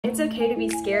okay to be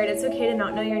scared. It's okay to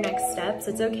not know your next steps.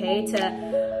 It's okay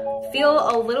to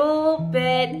feel a little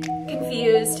bit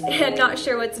confused and not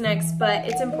sure what's next, but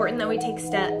it's important that we take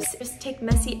steps. Just take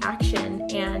messy action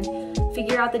and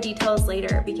figure out the details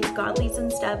later, because God leads in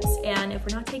steps, and if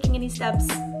we're not taking any steps,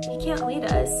 He can't lead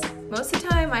us. Most of the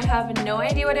time, I have no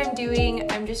idea what I'm doing.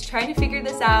 I'm just trying to figure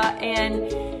this out,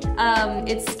 and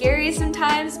it's scary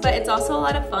sometimes, but it's also a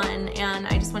lot of fun, and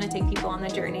I just want to take people on the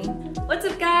journey. What's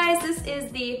up, guys? This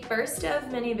is the first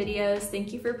of many videos.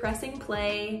 Thank you for pressing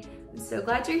play. I'm so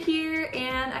glad you're here,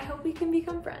 and I hope we can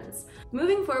become friends.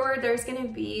 Moving forward, there's gonna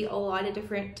be a lot of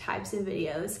different types of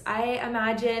videos. I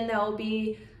imagine there'll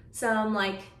be some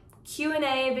like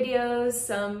Q&A videos,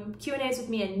 some Q&As with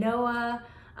me and Noah.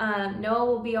 Noah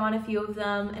will be on a few of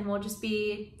them, and we'll just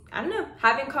be, I don't know,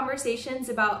 having conversations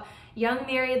about young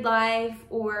married life,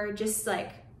 or just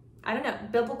like, I don't know,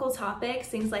 biblical topics,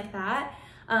 things like that.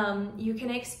 You can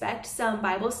expect some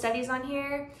Bible studies on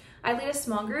here. I lead a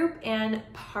small group and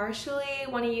partially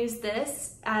want to use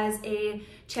this as a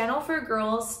channel for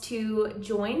girls to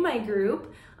join my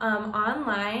group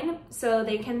online, so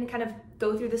they can kind of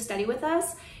go through the study with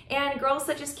us. And girls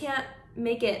that just can't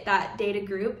make it that day to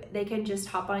group, they can just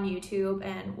hop on YouTube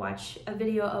and watch a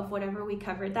video of whatever we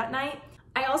covered that night.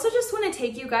 I also just want to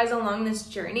take you guys along this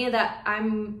journey that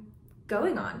I'm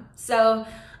going on. So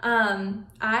I'm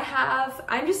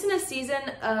just in a season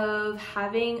of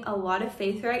having a lot of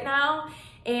faith right now,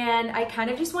 and I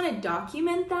kind of just want to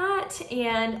document that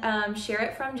and share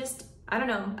it from just, I don't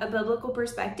know, a biblical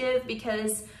perspective,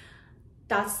 because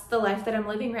that's the life that I'm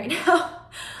living right now.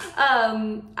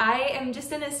 I am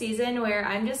just in a season where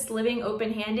I'm just living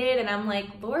open-handed, and I'm like,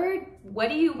 Lord, what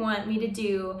do you want me to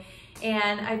do?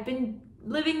 And I've been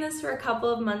living this for a couple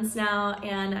of months now,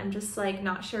 and I'm just like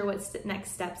not sure what's the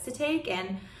next steps to take.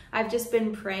 And I've just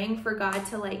been praying for God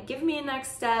to like give me a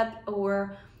next step,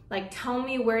 or like tell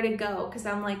me where to go, because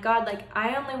I'm like, God, like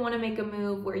I only want to make a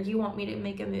move where you want me to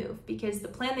make a move, because the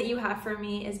plan that you have for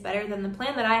me is better than the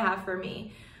plan that I have for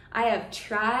me. I have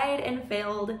tried and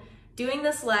failed doing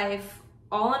this life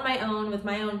all on my own with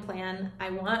my own plan. I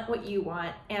want what you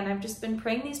want, and I've just been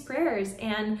praying these prayers.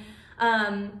 And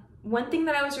one thing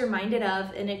that I was reminded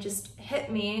of, and it just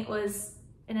hit me, was,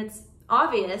 and it's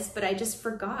obvious, but I just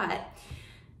forgot,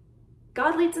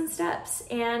 God leads in steps,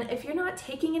 and if you're not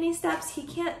taking any steps, He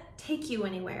can't take you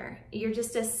anywhere. You're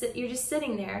just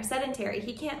sitting there, sedentary.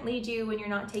 He can't lead you when you're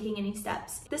not taking any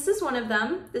steps. This is one of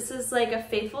them. This is like a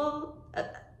faithful,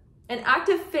 an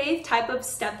active faith type of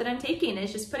step that I'm taking,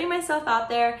 is just putting myself out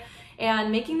there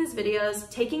and making these videos,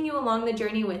 taking you along the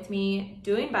journey with me,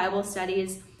 doing Bible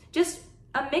studies, just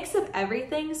a mix of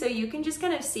everything, so you can just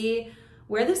kind of see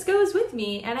where this goes with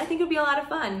me. And I think it'll be a lot of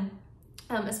fun,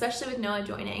 especially with Noah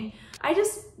joining. I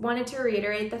just wanted to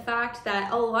reiterate the fact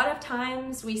that a lot of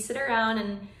times we sit around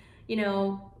and, you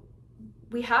know,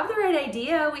 we have the right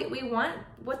idea, we want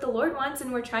what the Lord wants,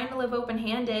 and we're trying to live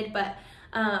open-handed, but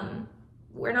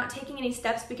we're not taking any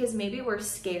steps because maybe we're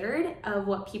scared of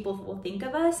what people will think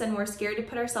of us, and we're scared to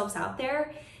put ourselves out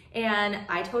there. And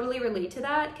I totally relate to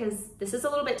that, because this is a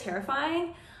little bit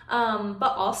terrifying,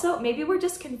 but also maybe we're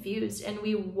just confused and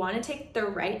we want to take the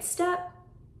right step,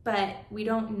 but we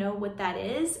don't know what that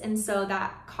is, and so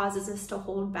that causes us to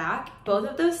hold back. Both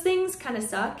of those things kind of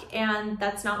suck, and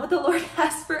that's not what the Lord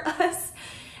has for us.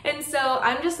 And so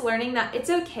I'm just learning that it's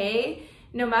okay,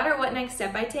 no matter what next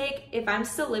step I take, if I'm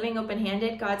still living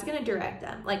open-handed, God's gonna direct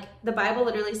them. Like the Bible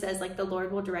literally says, like, the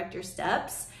Lord will direct your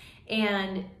steps,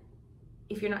 and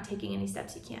if you're not taking any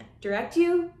steps, He can't direct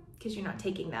you because you're not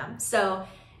taking them. So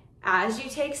as you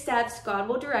take steps, God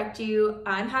will direct you.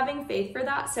 I'm having faith for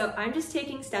that. So I'm just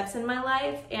taking steps in my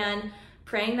life and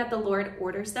praying that the Lord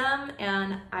orders them,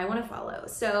 and I want to follow.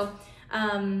 So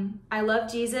I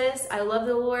love Jesus, I love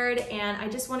the Lord, and I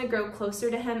just want to grow closer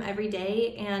to Him every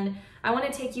day. And I want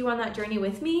to take you on that journey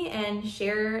with me and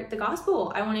share the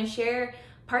gospel. I want to share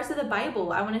parts of the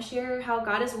Bible. I want to share how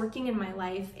God is working in my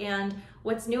life, and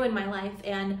what's new in my life,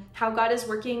 and how God is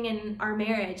working in our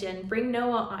marriage, and bring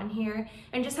Noah on here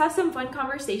and just have some fun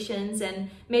conversations.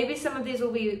 And maybe some of these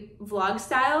will be vlog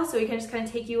style, so we can just kind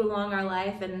of take you along our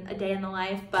life and a day in the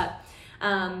life. But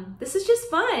this is just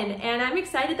fun, and I'm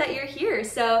excited that you're here.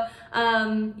 So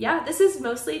yeah, this is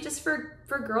mostly just for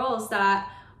girls that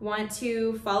want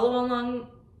to follow along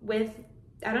with,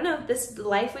 I don't know, this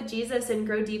life with Jesus and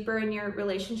grow deeper in your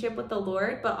relationship with the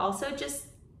Lord, but also just,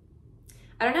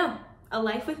 I don't know, a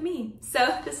life with me.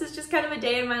 So this is just kind of a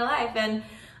day in my life, and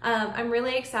I'm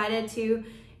really excited to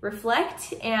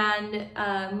reflect and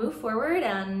move forward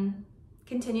and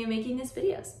continue making these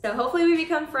videos. So hopefully we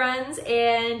become friends,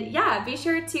 and yeah, be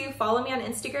sure to follow me on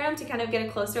Instagram to kind of get a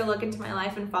closer look into my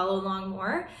life and follow along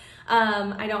more.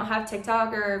 I don't have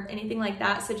TikTok or anything like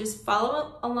that, so just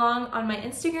follow along on my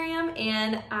Instagram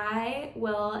and I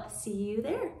will see you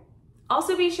there.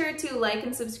 Also be sure to like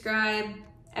and subscribe.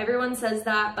 Everyone says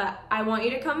that, but I want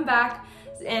you to come back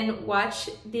and watch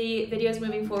the videos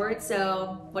moving forward.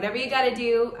 So whatever you gotta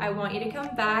do, I want you to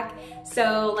come back.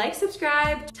 So like,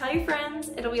 subscribe, tell your friends,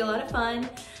 it'll be a lot of fun.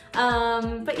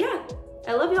 But yeah,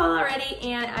 I love you all already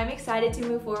and I'm excited to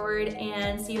move forward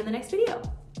and see you in the next video.